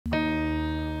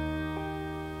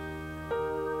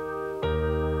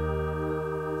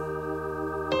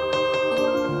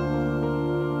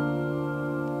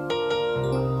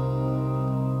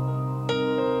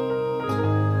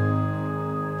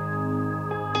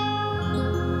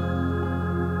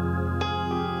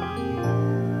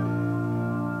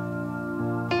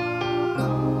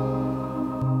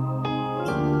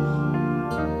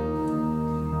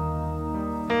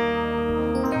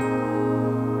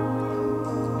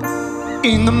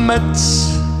in the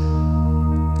midst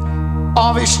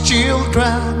of his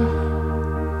children.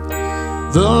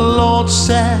 The Lord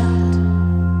said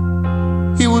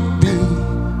he would be.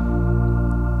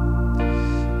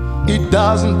 It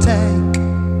doesn't take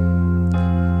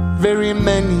very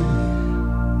many.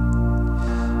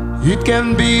 It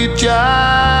can be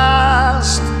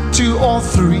just 2 or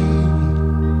 3.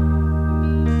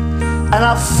 And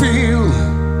I feel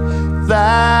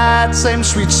that same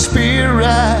sweet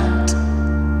spirit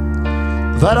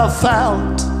that I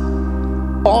felt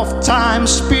of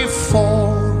times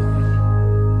before.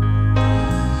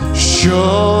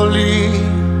 Surely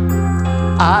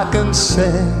I can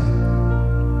say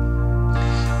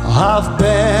I've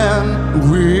been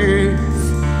with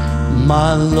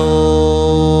my Lord.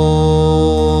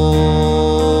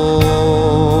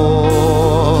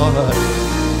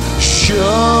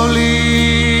 Surely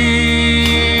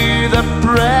the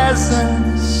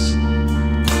presence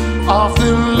of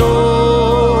the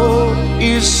Lord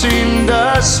is in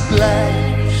this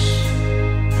place.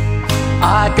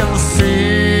 I can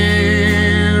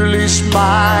feel his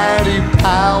mighty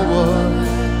power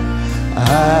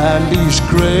and his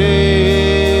grace.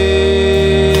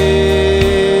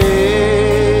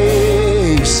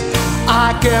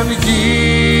 I can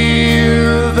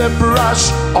hear the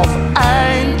brush of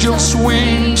angels'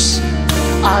 wings.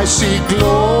 I see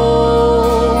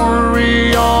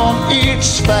glory on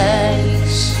each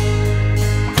face.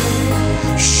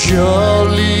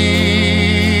 Surely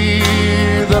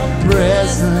the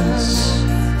presence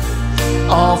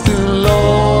of the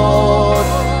Lord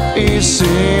is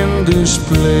in this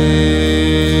place.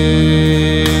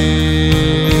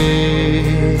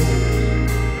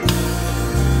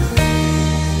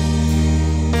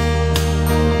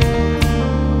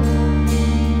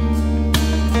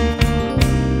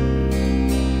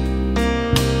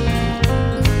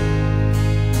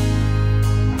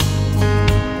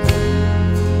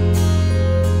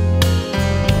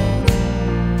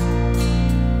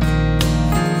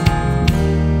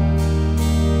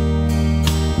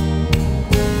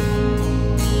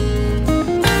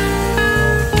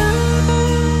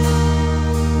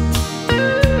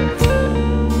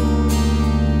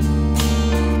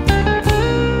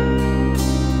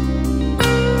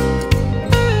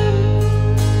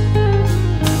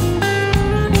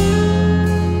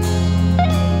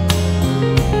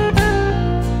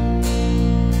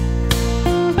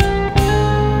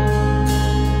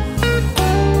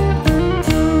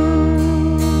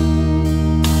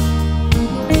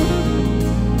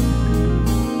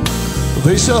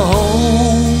 There's a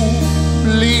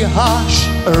holy hush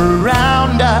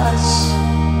around us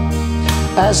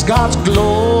as God's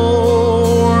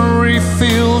glory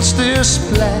fills this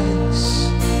place.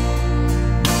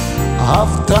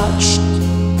 I've touched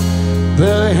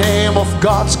the hem of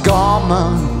God's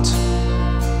garment.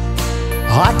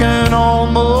 I can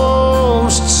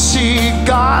almost see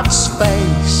God's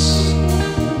face,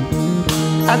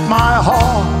 and my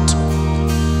heart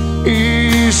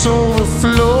is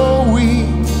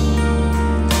overflowing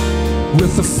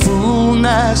with the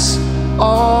fullness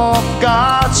of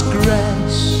God's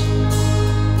grace.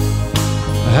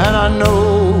 And I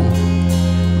know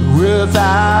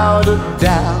without a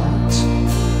doubt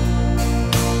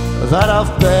that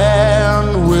I've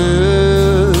been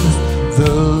with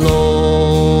the Lord.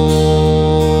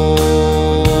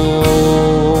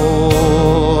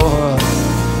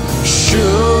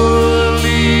 Surely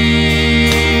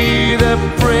the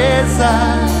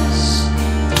presence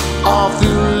of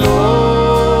the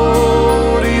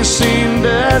Lord is in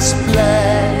this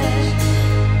place.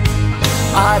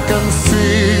 I can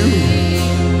feel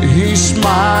his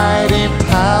mighty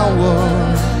power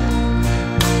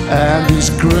and his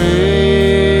grace.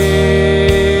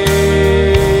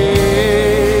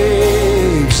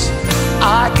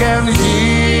 I can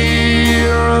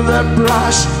hear the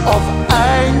brush of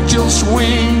angels'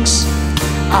 wings.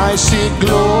 I see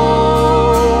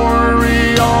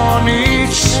glory on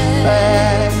each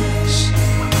face.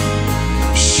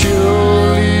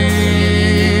 Surely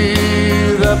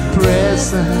the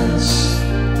presence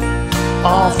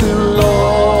of the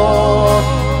Lord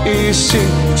is in.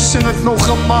 Sing het nog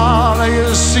eenmaal en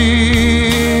je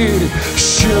ziet.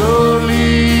 Surely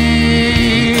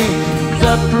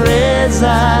the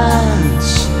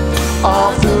presence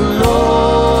of the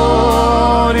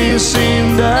Lord is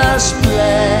in this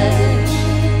place.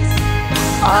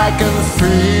 I can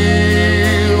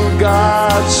feel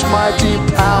God's mighty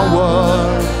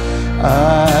power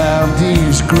and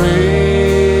his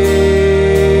grace.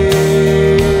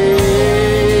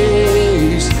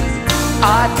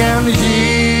 I can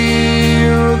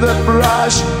hear the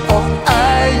brush of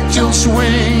angels'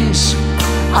 wings.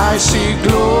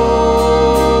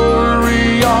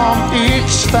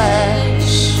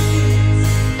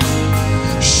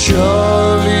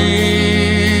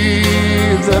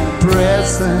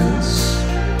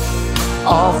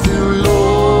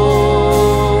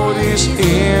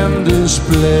 in this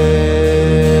place.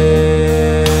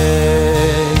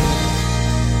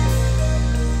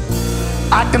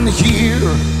 I can hear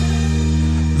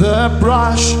the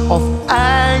brush of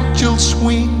angels'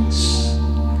 wings.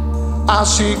 I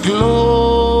see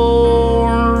glory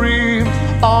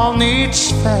on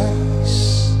its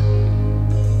face.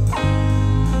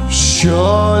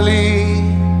 Surely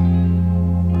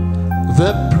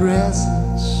the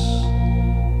presence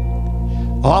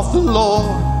of the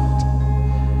Lord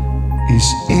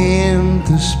is in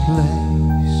this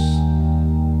place.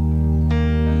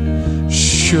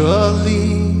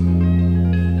 Surely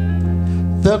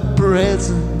the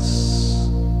presence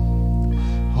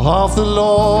of the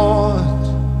Lord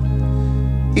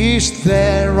is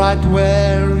there right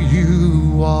where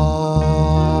you are.